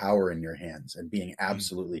recognizing the power in your hands and being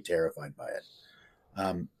absolutely terrified by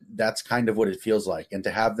it. That's kind of what it feels like. And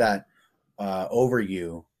to have that over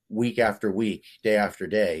you week after week, day after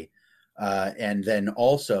day, and then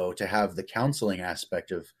also to have the counseling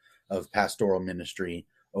aspect of pastoral ministry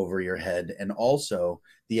over your head, and also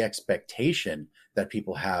the expectation that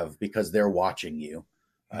people have because they're watching you.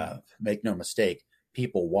 Make no mistake,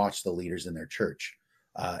 people watch the leaders in their church.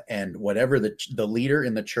 And whatever the leader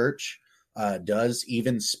in the church does,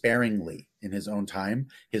 even sparingly in his own time,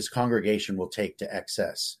 his congregation will take to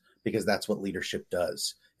excess, because that's what leadership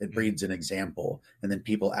does. It breeds an example, and then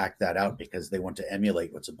people act that out because they want to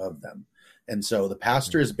emulate what's above them. And so the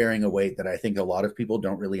pastor is bearing a weight that I think a lot of people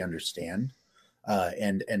don't really understand.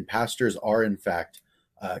 And pastors are, in fact,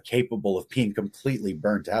 capable of being completely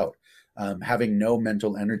burnt out, having no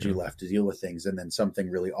mental energy left to deal with things. And then something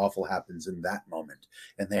really awful happens in that moment,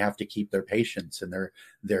 and they have to keep their patience and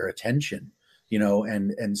their attention,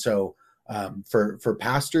 and so for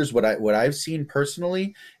pastors, what I've seen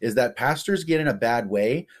personally is that pastors get in a bad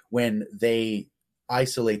way when they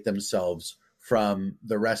isolate themselves from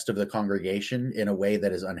the rest of the congregation in a way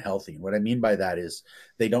that is unhealthy. And what I mean by that is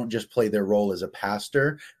they don't just play their role as a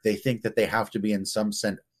pastor. They think that they have to be in some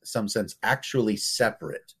sense actually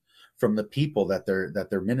separate from the people that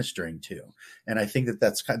they're ministering to. And I think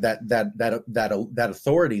that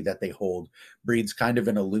authority that they hold breeds kind of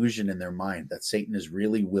an illusion in their mind that Satan is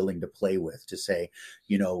really willing to play with, to say,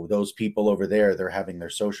 those people over there, they're having their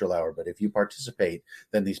social hour, but if you participate,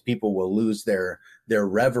 then these people will lose their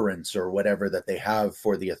reverence or whatever that they have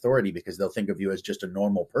for the authority, because they'll think of you as just a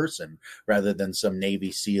normal person rather than some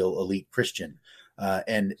Navy SEAL elite Christian.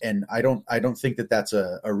 And I don't think that that's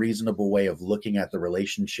a reasonable way of looking at the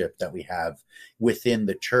relationship that we have within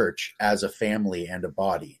the church as a family and a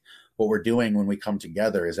body. What we're doing when we come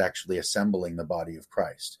together is actually assembling the body of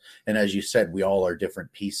Christ. And as you said, we all are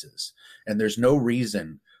different pieces, and there's no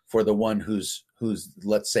reason for the one who's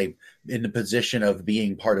let's say in the position of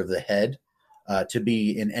being part of the head to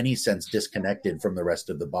be in any sense disconnected from the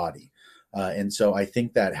rest of the body. And so I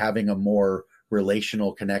think that having a more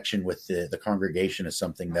relational connection with the congregation is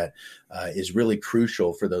something that is really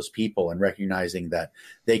crucial for those people, and recognizing that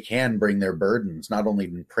they can bring their burdens not only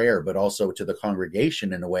in prayer but also to the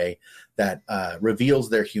congregation in a way that reveals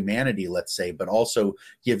their humanity, let's say, but also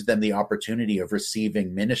gives them the opportunity of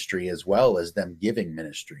receiving ministry as well as them giving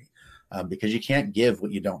ministry, because you can't give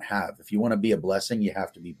what you don't have. If you want to be a blessing, you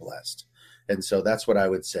have to be blessed. And so that's what I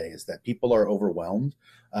would say, is that people are overwhelmed,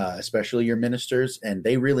 especially your ministers, and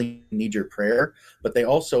they really need your prayer, but they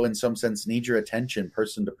also in some sense need your attention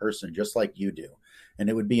person to person, just like you do. And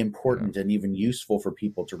it would be important and even useful for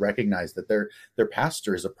people to recognize that their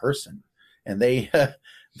pastor is a person, and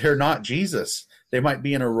they're not Jesus. They might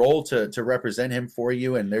be in a role to represent him for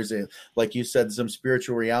you. And there's like you said, some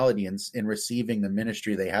spiritual reality in receiving the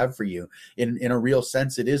ministry they have for you. In a real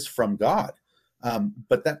sense, it is from God.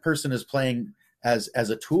 But that person is playing as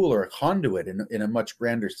a tool or a conduit in a much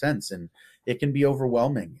grander sense. And it can be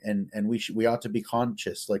overwhelming. And we ought to be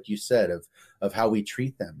conscious, like you said, of how we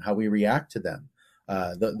treat them, how we react to them.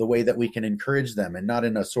 The way that we can encourage them, and not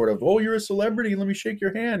in a sort of, oh, you're a celebrity, let me shake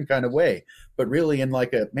your hand kind of way, but really in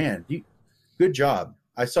like a, man, good job.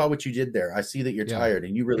 I saw what you did there. I see that you're tired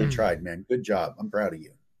and you really tried, man. Good job. I'm proud of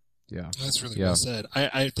you. Yeah. That's really well said.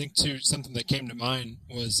 I think too, something that came to mind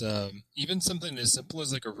was even something as simple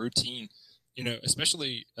as like a routine,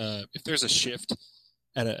 especially if there's a shift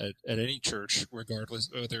at any church, regardless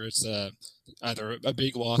whether it's either a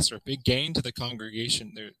big loss or a big gain to the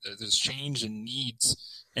congregation. There's change in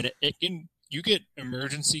needs, and you get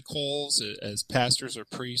emergency calls as pastors or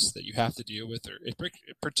priests that you have to deal with, or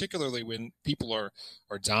particularly when people are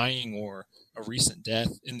dying or a recent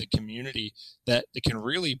death in the community, that it can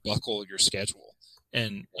really buckle your schedule.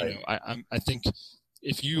 And I think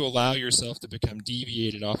if you allow yourself to become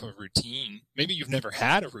deviated off of routine, maybe you've never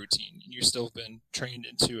had a routine and you've still been trained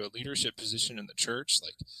into a leadership position in the church,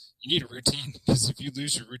 like, you need a routine, because if you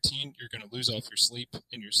lose your routine, you're going to lose off your sleep,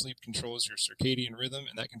 and your sleep controls your circadian rhythm,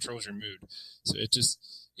 and that controls your mood. So it just,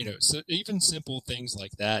 so even simple things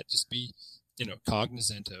like that, just be,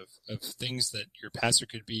 cognizant of things that your pastor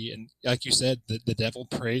could be. And like you said, the devil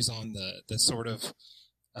preys on the sort of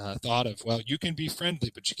thought of, well, you can be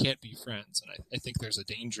friendly, but you can't be friends. And I think there's a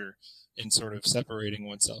danger in sort of separating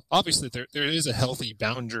oneself. Obviously, there is a healthy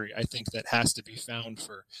boundary, I think, that has to be found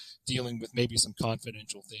for dealing with maybe some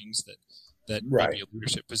confidential things that maybe a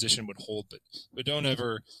leadership position would hold. But don't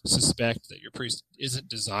ever suspect that your priest isn't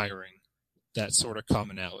desiring that sort of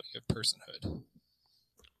commonality of personhood.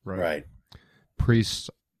 Right. Priests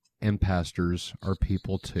and pastors are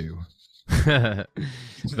people too.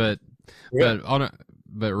 But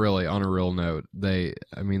really, on a real note, they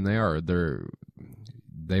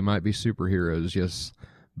might be superheroes, yes,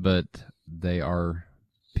 but they are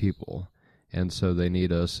people, and so they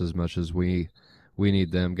need us as much as we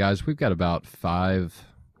need them. Guys, we've got about 5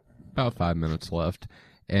 minutes left,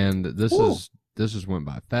 and this has went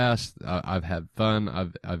by fast. I've had fun.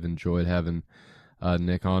 I've enjoyed having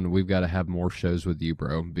Nick on. We've got to have more shows with you,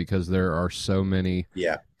 bro, because there are so many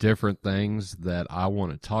different things that I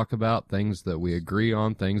want to talk about, things that we agree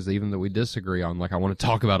on, things even that we disagree on. Like, I want to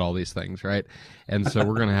talk about all these things, right? And so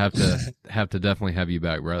we're going to have to definitely have you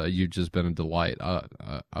back, bro. You've just been a delight.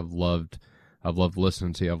 I've loved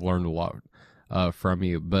listening to you. I've learned a lot from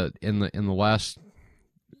you. But in the last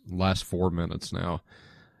 4 minutes now,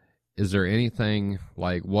 is there anything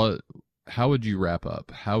like how would you wrap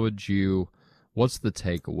up? What's the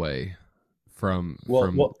takeaway from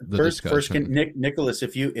the discussion? First, Nicholas,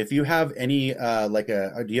 if you have any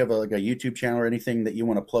do you have a YouTube channel or anything that you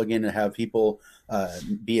want to plug in and have people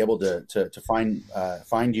be able to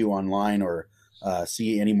find you online or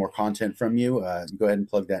see any more content from you? Go ahead and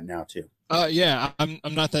plug that now too. I'm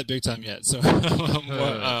not that big time yet, so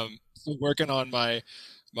I'm still working on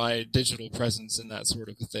my digital presence and that sort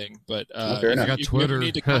of a thing. But if you ever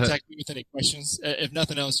need to contact me with any questions, if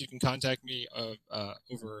nothing else, you can contact me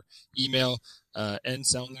over email,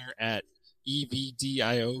 nsoellner at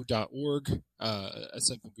evdio.org. A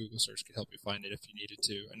simple Google search could help you find it if you needed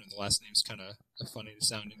to. I know the last name's kind of funny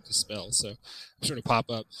sounding to spell, so I'm sure to pop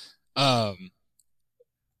up.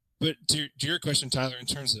 But to your question, Tyler, in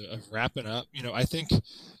terms of wrapping up, I think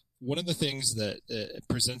one of the things that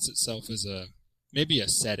presents itself as maybe a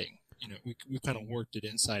setting, we kind of worked it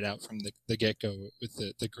inside out from the get-go with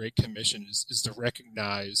the Great Commission is to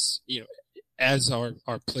recognize, as our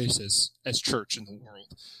place as church in the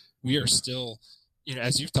world, we are still,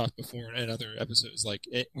 as you've talked before in other episodes,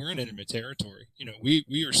 we're in enemy territory.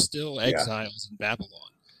 We are still exiles in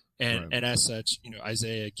Babylon. And as such,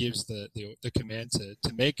 Isaiah gives the command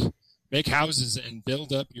to make houses and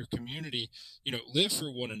build up your community, live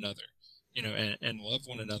for one another. And love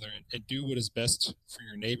one another and do what is best for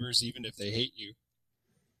your neighbors, even if they hate you.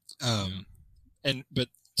 But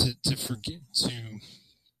to forget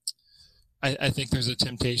I think there's a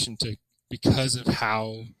temptation to, because of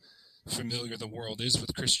how familiar the world is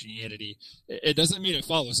with Christianity, it doesn't mean it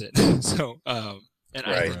follows it. So, I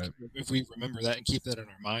think if we remember that and keep that in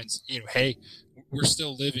our minds, hey, we're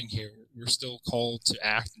still living here. We're still called to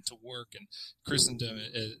act and to work, and Christendom,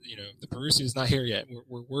 the Parousia is not here yet.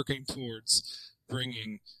 We're working towards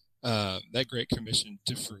bringing that Great Commission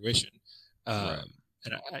to fruition.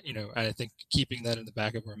 And I think keeping that in the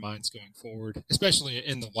back of our minds going forward, especially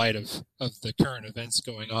in the light of the current events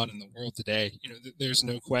going on in the world today, there's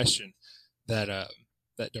no question that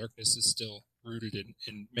that darkness is still rooted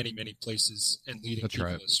in many, many places and leading That's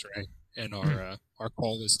people right. astray. And our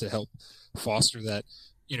call is to help foster that,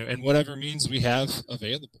 in whatever means we have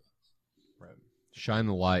available. Right. Shine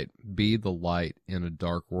the light, be the light in a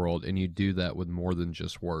dark world, and you do that with more than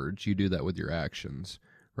just words. You do that with your actions,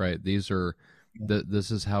 right? This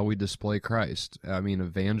is how we display Christ. I mean,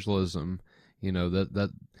 evangelism,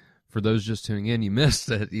 that for those just tuning in, you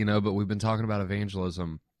missed it, but we've been talking about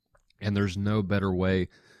evangelism, and there's no better way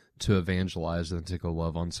to evangelize than to go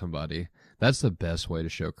love on somebody. That's the best way to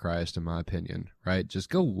show Christ, in my opinion, right? Just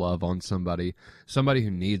go love on somebody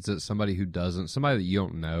who needs it, somebody who doesn't, somebody that you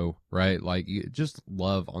don't know, right? Like, you just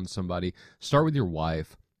love on somebody. Start with your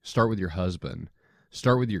wife. Start with your husband.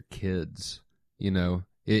 Start with your kids.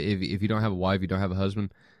 If you don't have a wife, you don't have a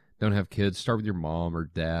husband, don't have kids, start with your mom or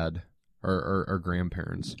dad or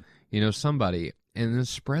grandparents, somebody, and then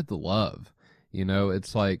spread the love.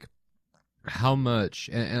 It's like, how much,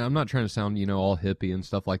 and I'm not trying to sound, all hippie and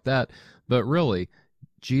stuff like that, but really,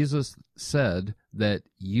 Jesus said that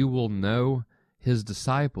you will know his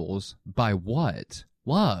disciples by what?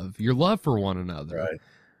 Love. Your love for one another.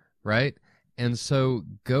 Right? And so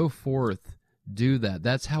go forth, do that.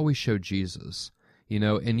 That's how we show Jesus,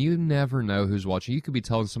 and you never know who's watching. You could be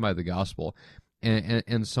telling somebody the gospel,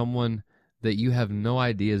 and someone that you have no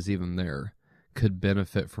idea is even there could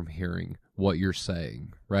benefit from hearing what you're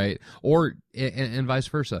saying, right? Or and vice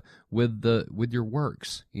versa with your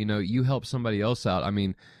works. You help somebody else out. I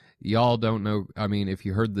mean, y'all don't know. I mean, if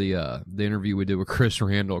you heard the interview we did with Chris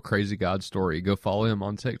Randall, Crazy God Story, go follow him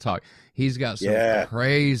on TikTok. He's got some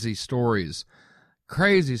crazy stories,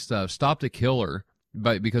 crazy stuff. Stopped a killer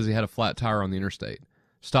because he had a flat tire on the interstate.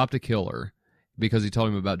 Stopped a killer because he told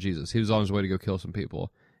him about Jesus. He was on his way to go kill some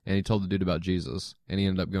people, and he told the dude about Jesus, and he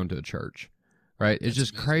ended up going to a church. Right? It's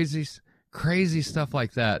just crazy stuff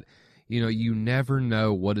like that. You never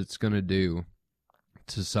know what it's going to do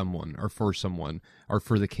to someone or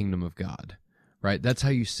for the kingdom of God. Right? That's how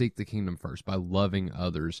you seek the kingdom first, by loving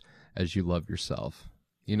others as you love yourself.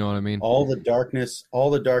 You know what I mean? All the darkness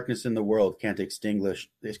in the world can't extinguish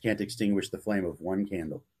the flame of one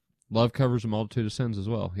candle. Love covers a multitude of sins as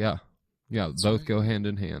well. Yeah. That's both right. Go hand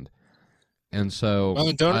in hand. And so,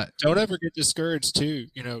 don't ever get discouraged too.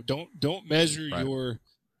 Don't measure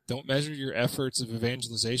your efforts of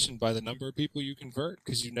evangelization by the number of people you convert,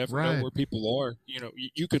 because you never know where people are.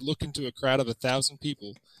 You could look into a crowd of 1,000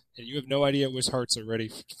 people, and you have no idea which hearts are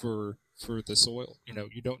ready for the soil.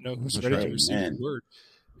 You don't know who's ready to receive the word,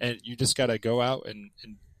 and you just got to go out and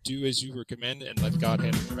do as you recommend and let God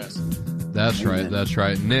handle the rest. That's right. That's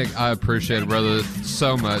right. Nick, I appreciate it, brother,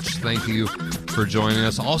 so much. Thank you for joining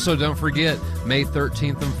us. Also, don't forget, May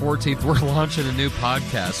 13th and 14th, we're launching a new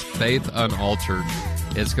podcast, Faith Unaltered.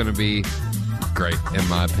 It's going to be great, in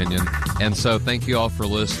my opinion. And so thank you all for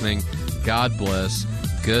listening. God bless.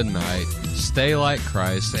 Good night. Stay like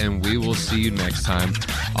Christ, and we will see you next time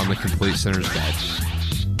on the Complete Sinner's Guide.